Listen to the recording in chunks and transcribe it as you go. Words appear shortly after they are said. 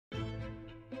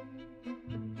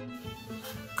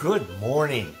Good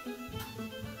morning.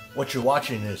 What you're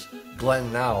watching is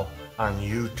Glenn Now on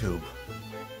YouTube.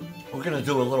 We're going to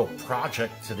do a little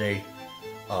project today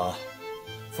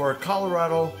for a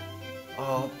Colorado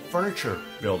furniture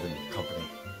building company.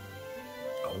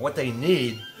 What they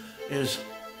need is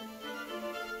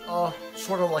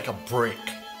sort of like a brake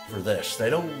for this.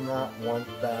 They do not want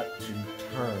that to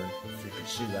turn, if you can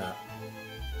see that.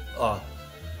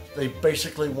 They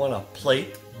basically want a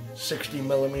plate 60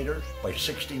 millimeters by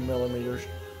 60 millimeters,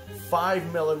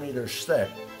 5 millimeters thick,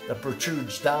 that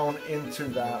protrudes down into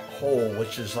that hole,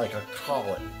 which is like a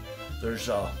collet. There's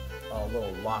a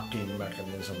little locking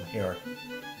mechanism here.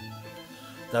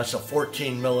 That's a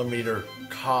 14 millimeter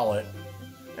collet,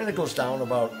 and it goes down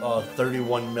about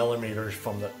 31 millimeters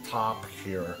from the top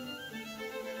here.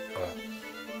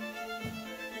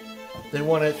 They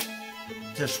want it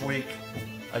this week.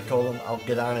 I told them I'll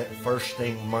get on it first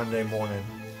thing Monday morning.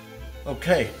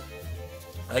 Okay,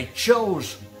 I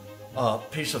chose a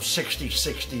piece of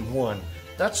 6061.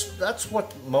 That's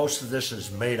what most of this is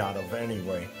made out of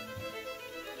anyway.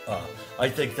 I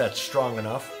think that's strong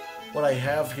enough. What I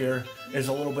have here is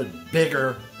a little bit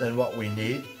bigger than what we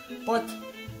need, but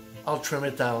I'll trim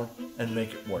it down and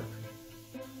make it work.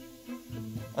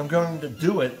 I'm going to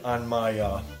do it on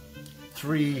my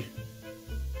 3-axis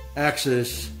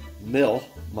mill,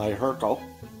 my Herco.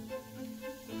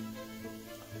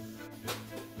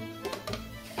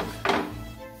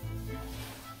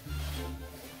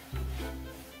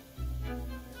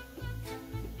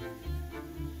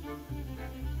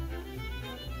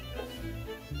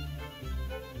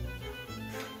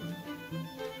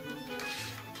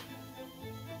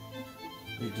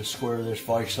 Need to square this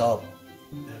vise up.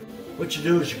 What you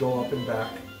do is you go up and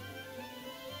back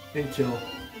until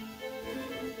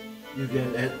you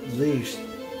get at least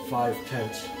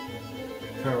 5/10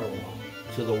 parallel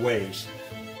to the waist.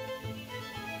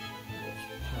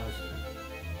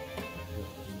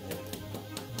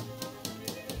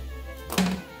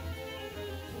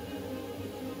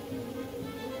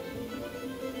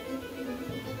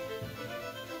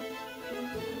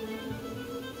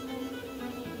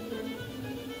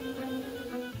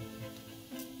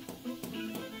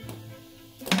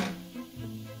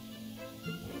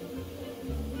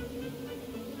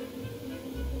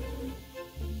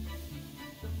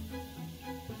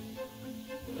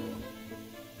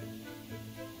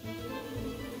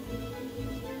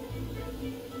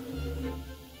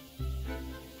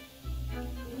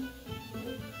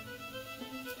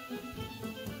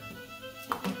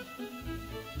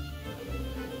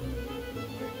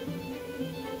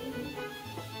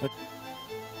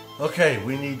 Okay,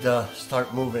 we need to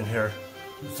start moving here.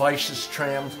 The vise is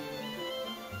trimmed.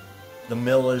 The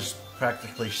mill is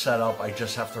practically set up. I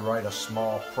just have to write a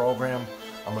small program.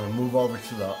 I'm going to move over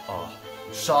to the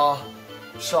saw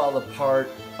the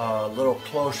part a little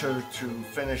closer to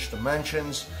finished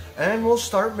dimensions, and we'll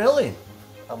start milling.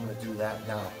 I'm going to do that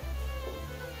now.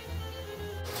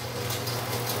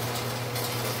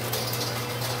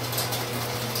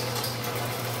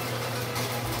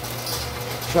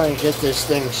 Try and get this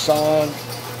thing sawn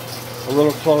a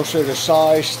little closer to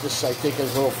size. This, I think,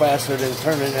 is a little faster than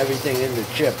turning everything into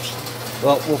chips.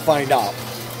 Well, we'll find out.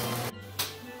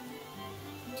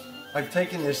 I've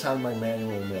taken this on my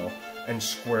manual mill and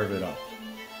squared it up.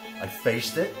 I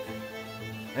faced it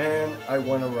and I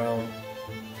went around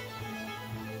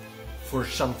for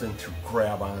something to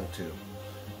grab onto.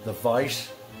 The vise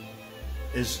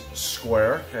is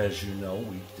square, as you know,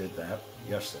 we did that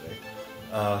yesterday.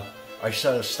 I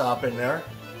set a stop in there,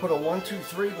 put a 1, 2,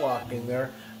 3 block in there,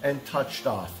 and touched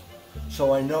off.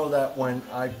 So I know that when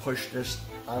I push this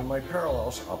on my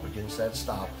parallels up against that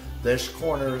stop, this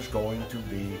corner is going to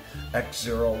be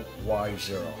X0,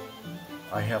 Y0.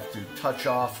 I have to touch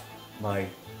off my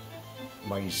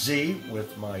Z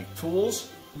with my tools.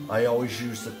 I always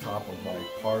use the top of my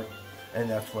part, and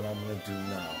that's what I'm going to do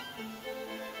now.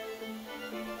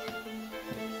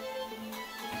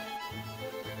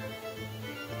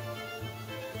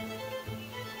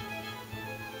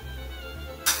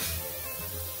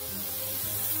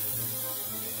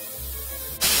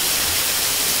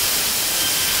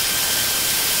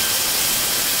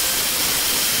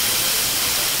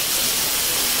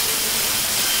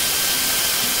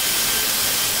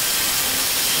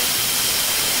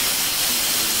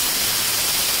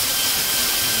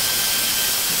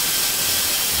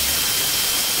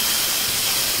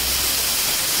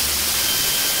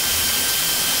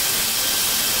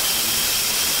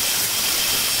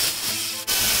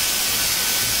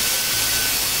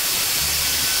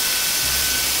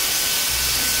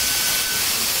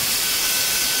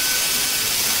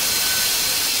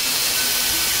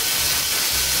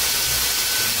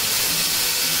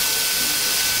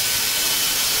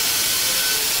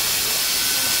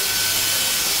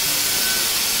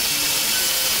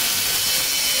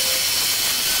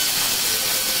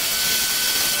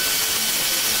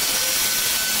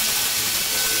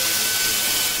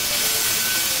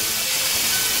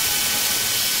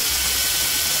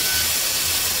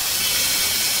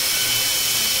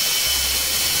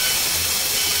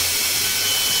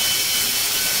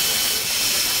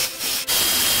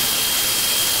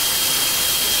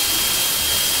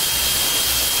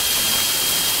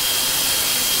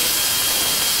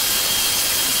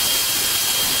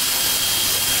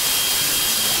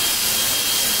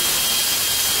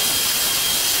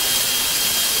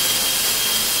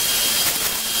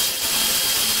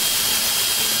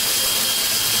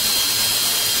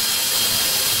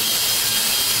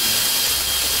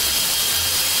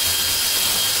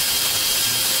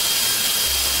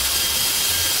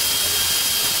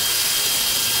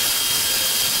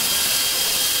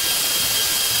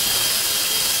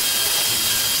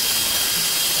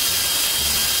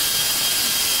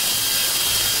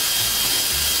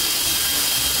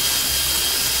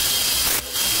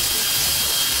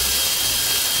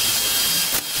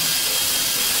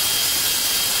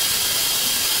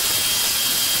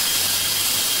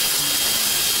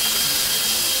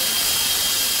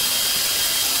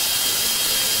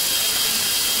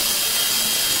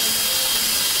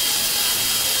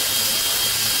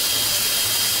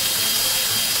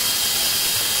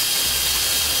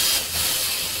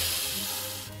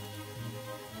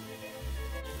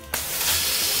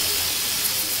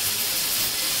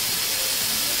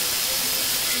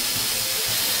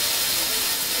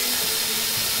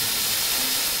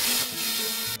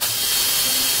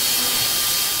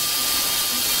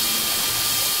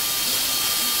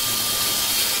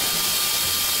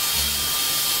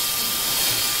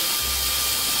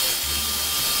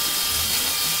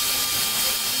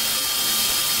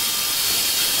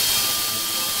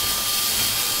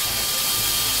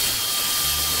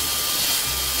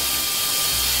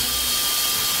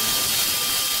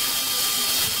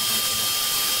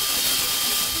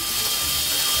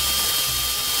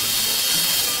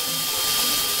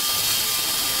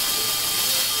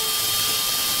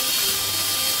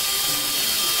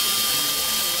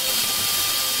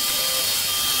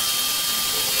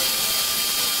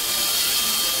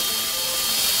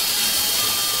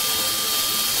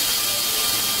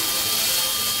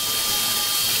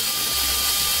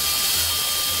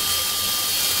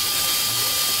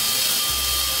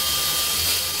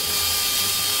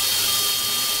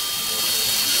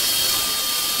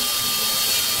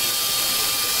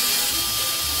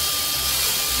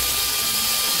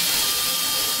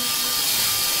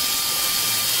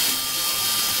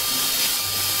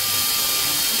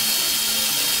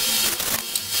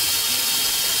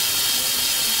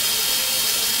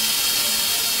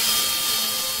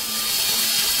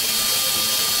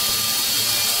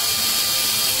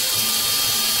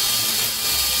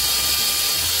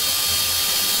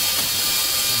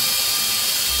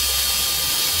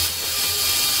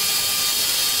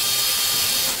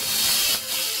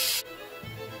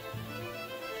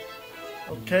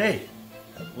 Okay,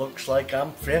 it looks like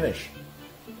I'm finished.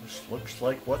 This looks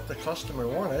like what the customer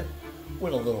wanted,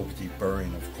 with a little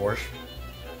deburring, of course.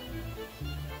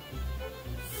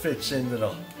 Fits into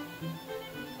the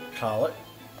collet,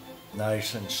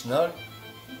 nice and snug.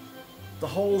 The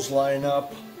holes line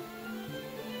up,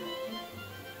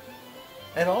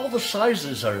 and all the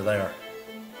sizes are there.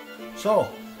 So,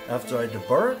 after I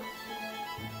deburr it,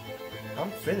 I'm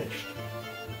finished.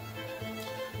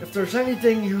 If there's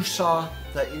anything you saw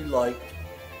that you liked,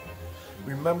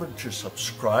 remember to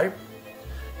subscribe,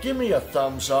 give me a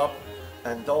thumbs up,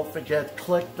 and don't forget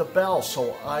click the bell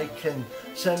so I can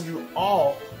send you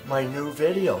all my new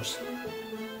videos.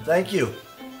 Thank you.